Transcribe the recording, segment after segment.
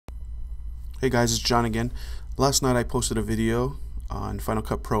Hey guys, it's John again. Last night I posted a video on Final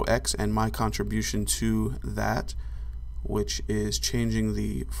Cut Pro X and my contribution to that, which is changing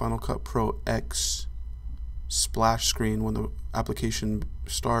the Final Cut Pro X splash screen when the application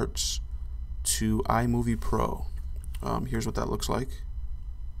starts to iMovie Pro. Here's what that looks like.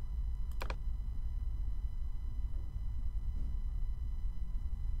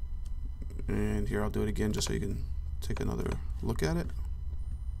 And here I'll do it again just so you can take another look at it.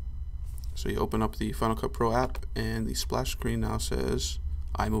 So you open up the Final Cut Pro app and the splash screen now says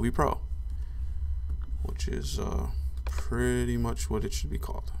iMovie Pro, which is pretty much what it should be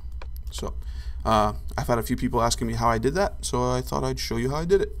called. So I've had a few people asking me how I did that, so I thought I'd show you how I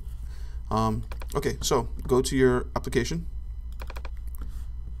did it. Okay, so go to your application,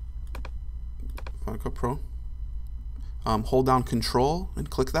 Final Cut Pro, hold down Control and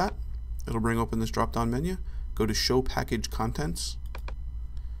click that. It'll bring open this drop-down menu. Go to Show Package Contents.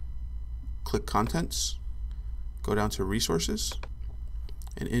 Click Contents. Go down to Resources.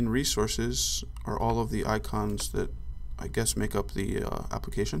 And in Resources are all of the icons that I guess make up the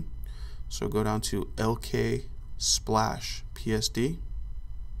application. So go down to LK Splash PSD.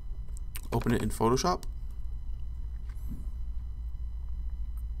 Open it in Photoshop.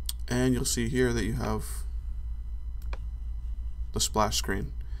 And you'll see here that you have the splash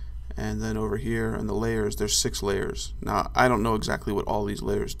screen. And then over here in the layers, there's 6 layers. Now, I don't know exactly what all these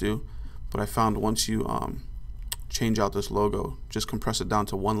layers do, but I found once you change out this logo, just compress it down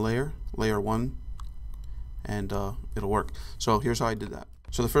to one layer, layer 1, and it'll work. So here's how I did that.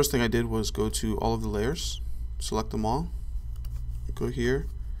 So the first thing I did was go to all of the layers, select them all, go here,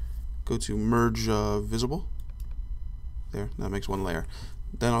 go to Merge Visible. There, that makes one layer.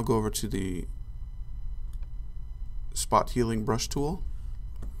 Then I'll go over to the Spot Healing Brush tool,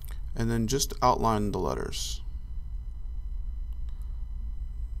 and then just outline the letters.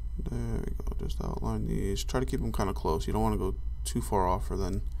 There we go, just outline these. Try to keep them kind of close. You don't want to go too far off, or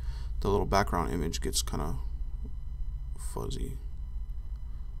then the little background image gets kind of fuzzy.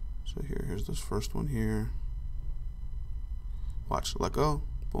 So here's this first one here. Watch, let go,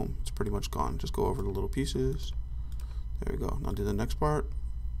 boom, it's pretty much gone. Just go over the little pieces. There we go. Now do the next part.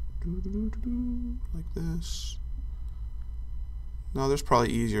 Like this. Now there's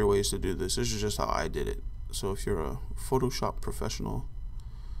probably easier ways to do this. This is just how I did it. So if you're a Photoshop professional,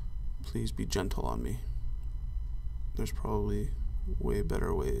 please be gentle on me. There's probably way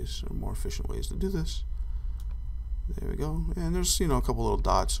better ways or more efficient ways to do this. There we go. And there's, you know, a couple little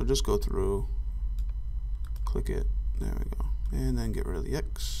dots. So just go through, click it. There we go. And then get rid of the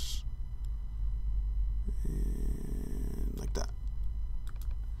X. And like that.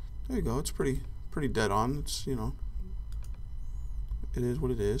 There you go. It's pretty dead on. It's, you know, it is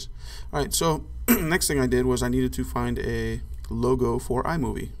what it is. Alright, so next thing I did was I needed to find a logo for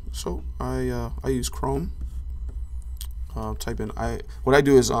iMovie. So I use Chrome. Type in what I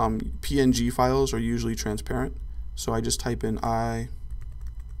do is PNG files are usually transparent. So I just type in iMovie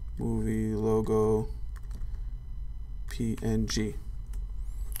logo PNG.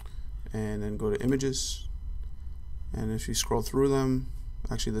 And then go to Images. And if you scroll through them,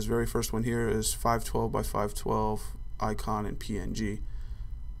 actually this very first one here is 512 by 512 icon in PNG.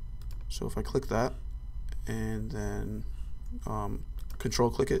 So if I click that and then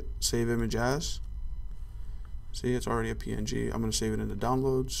control click it, save image as, see, it's already a PNG. I'm going to save it into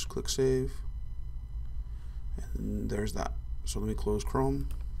downloads, click save, and there's that. So let me close Chrome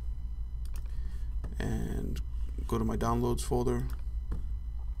and go to my downloads folder,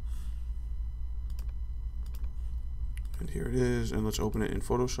 and here it is. And let's open it in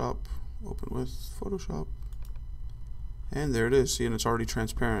Photoshop. Open with Photoshop. And there it is. See, and it's already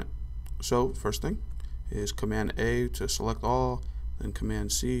transparent. So first thing is Command A to select all, then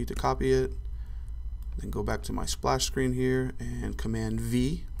Command C to copy it, then go back to my splash screen here and Command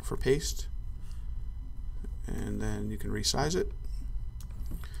V for paste, and then you can resize it.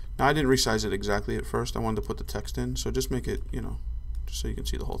 Now I didn't resize it exactly at first. I wanted to put the text in, so just make it, you know, just so you can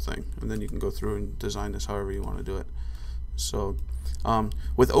see the whole thing, and then you can go through and design this however you want to do it. So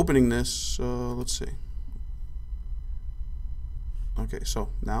with opening this, let's see. Okay, so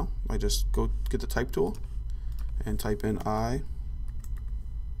now I just go get the type tool and type in iMovie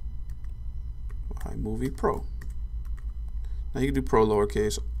Pro. Now you can do Pro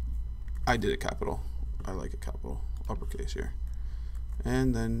lowercase. I did it capital. I like it capital, uppercase here.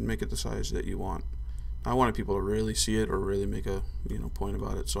 And then make it the size that you want. I wanted people to really see it or really make a, you know, point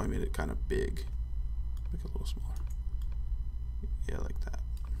about it, so I made it kind of big. Make it a little smaller. Yeah, like that.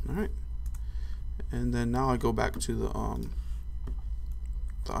 All right. And then now I go back to the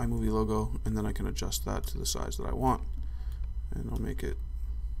iMovie logo, and then I can adjust that to the size that I want, and I'll make it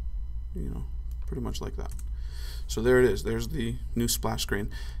you know, pretty much like that. So there it is. There's the new splash screen.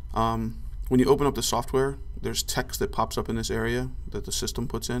 When you open up the software, there's text that pops up in this area that the system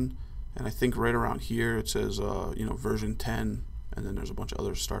puts in, and I think right around here it says you know, version 10, and then there's a bunch of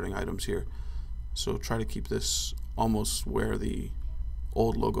other starting items here. So try to keep this almost where the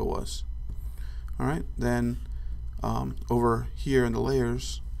old logo was. Alright, then over here in the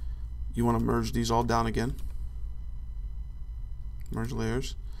layers, you want to merge these all down again. Merge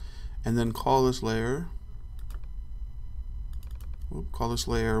layers, and then call this layer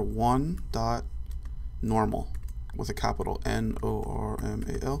 1.normal with a capital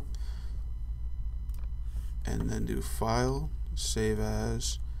Normal, and then do file, save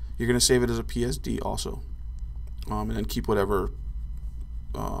as. You're going to save it as a PSD also, and then keep whatever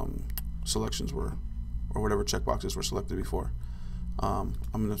selections were, or whatever checkboxes were selected before. I'm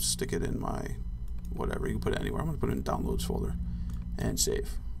going to stick it in my whatever. You can put it anywhere. I'm going to put it in downloads folder and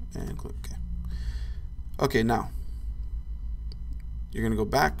save and click OK. Okay, now you're going to go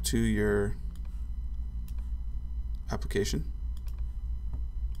back to your application.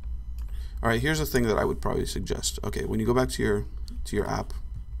 All right, here's the thing that I would probably suggest. Okay, when you go back to your app,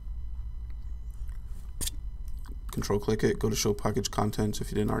 control click it, go to show package contents.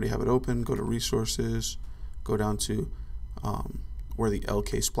 If you didn't already have it open, go to resources, go down to where the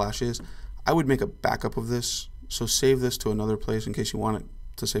LK splash is. I would make a backup of this, so save this to another place in case you want it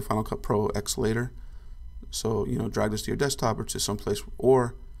to say Final Cut Pro X later. So, you know, drag this to your desktop or to some place,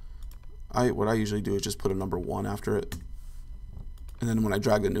 or what I usually do is just put a number 1 after it, and then when I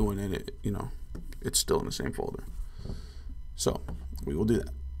drag the new one in, it, you know, it's still in the same folder. So we will do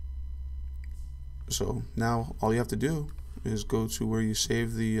that. So now all you have to do is go to where you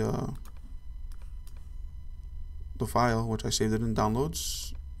save the file, which I saved it in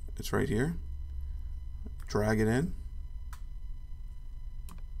downloads. It's right here. Drag it in.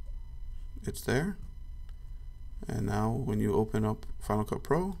 It's there. And now when you open up Final Cut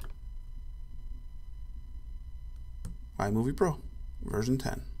Pro, iMovie Pro version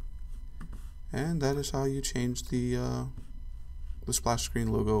 10. And that is how you change the splash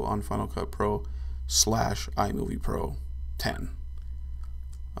screen logo on Final Cut Pro / iMovie Pro 10.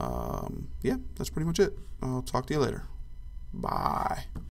 Yeah, that's pretty much it. I'll talk to you later. Bye.